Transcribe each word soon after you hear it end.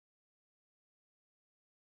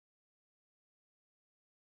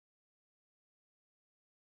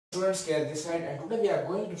Students care this side, and today we are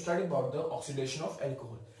going to study about the oxidation of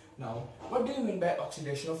alcohol. Now, what do you mean by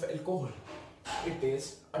oxidation of alcohol? It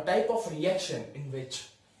is a type of reaction in which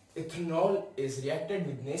ethanol is reacted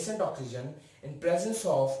with nascent oxygen in presence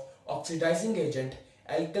of oxidizing agent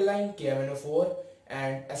alkaline KMnO4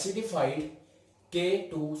 and acidified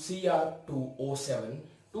K2Cr2O7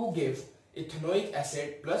 to give ethanoic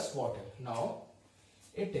acid plus water. Now,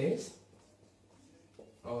 it is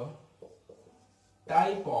a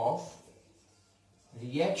type of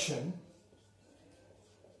reaction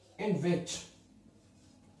in which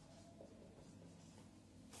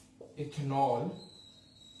ethanol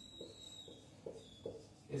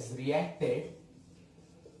is reacted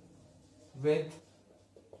with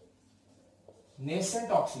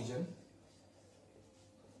nascent oxygen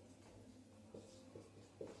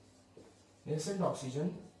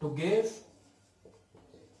to give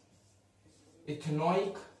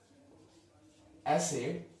ethanoic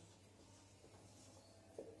acid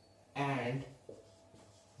and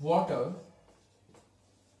water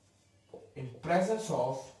in presence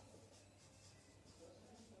of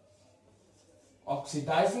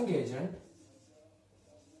oxidizing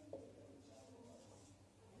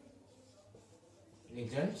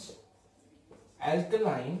agents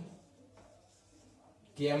alkaline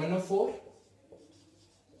KMnO4,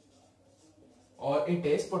 or it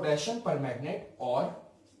is potassium permanganate, or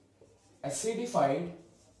acidified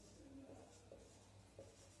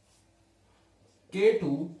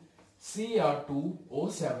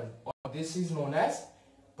K2Cr2O7, or this is known as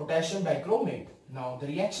potassium dichromate. Now the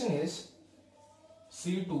reaction is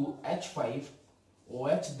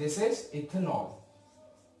C2H5OH. This is ethanol.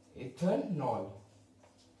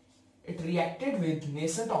 It reacted with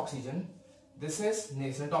nascent oxygen. This is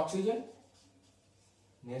nascent oxygen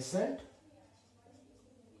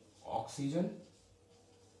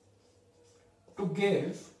to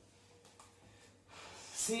give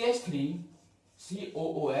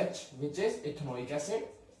CH3COOH, which is ethanoic acid,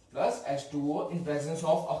 plus H2O in presence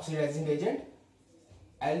of oxidizing agent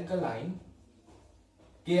alkaline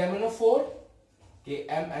KMnO4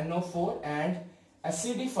 and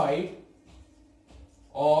acidified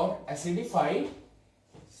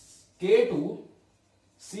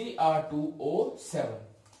K2Cr2O7.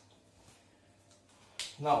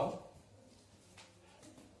 Now,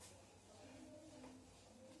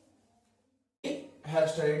 we have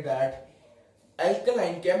studied that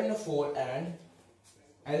alkaline KMnO4 and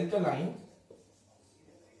alkaline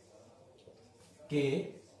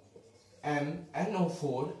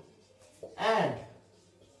KMnO4 and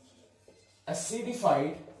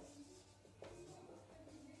acidified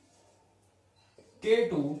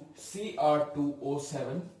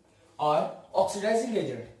K2Cr2O7 are oxidizing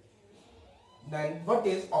agent. Then what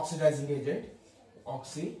is oxidizing agent?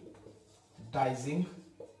 Oxidizing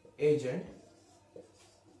agent,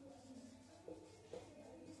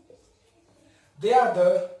 they are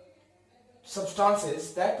the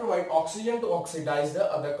substances that provide oxygen to oxidize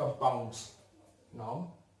the other compounds.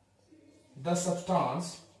 Now, the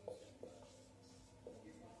substance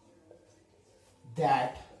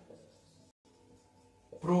that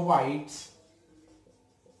provides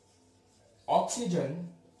oxygen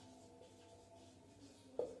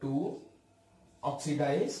to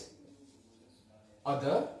oxidize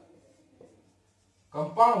other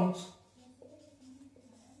compounds.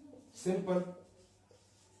 Simple.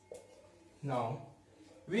 Now,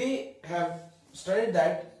 we have studied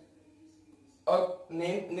that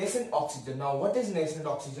nascent oxygen. Now, what is nascent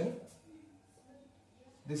oxygen?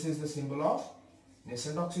 This is the symbol of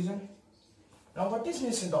nascent oxygen. Now, what is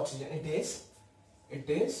nascent oxygen? It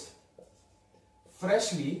is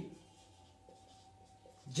freshly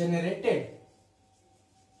generated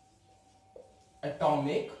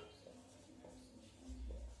atomic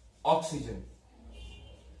oxygen.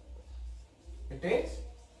 It is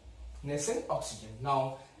nascent oxygen.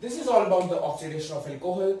 Now, this is all about the oxidation of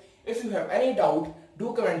alcohol. If you have any doubt,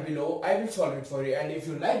 do comment below. I will solve it for you. And if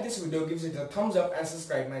you like this video, give it a thumbs up and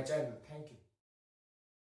subscribe my channel.